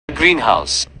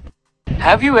greenhouse.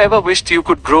 Have you ever wished you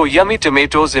could grow yummy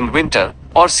tomatoes in winter,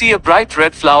 or see a bright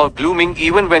red flower blooming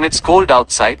even when it's cold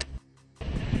outside?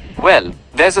 Well,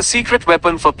 there's a secret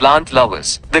weapon for plant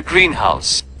lovers, the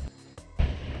greenhouse.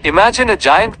 Imagine a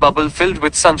giant bubble filled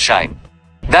with sunshine.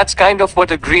 That's kind of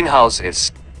what a greenhouse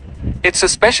is. It's a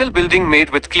special building made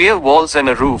with clear walls and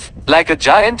a roof, like a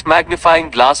giant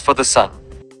magnifying glass for the sun.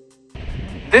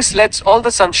 This lets all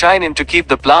the sunshine in to keep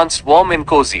the plants warm and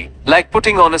cozy, like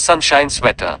putting on a sunshine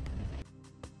sweater.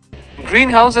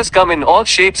 Greenhouses come in all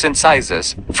shapes and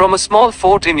sizes, from a small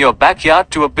fort in your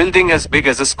backyard to a building as big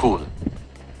as a school.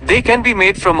 They can be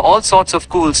made from all sorts of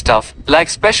cool stuff, like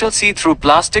special see-through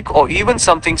plastic or even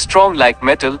something strong like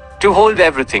metal, to hold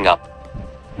everything up.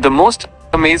 The most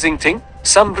amazing thing?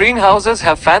 Some greenhouses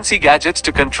have fancy gadgets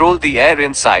to control the air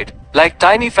inside, like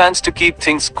tiny fans to keep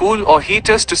things cool or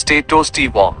heaters to stay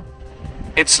toasty warm.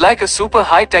 It's like a super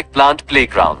high-tech plant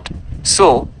playground.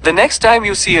 So, the next time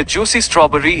you see a juicy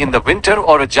strawberry in the winter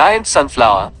or a giant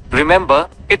sunflower, remember,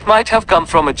 it might have come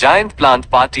from a giant plant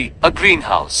party, a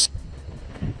greenhouse.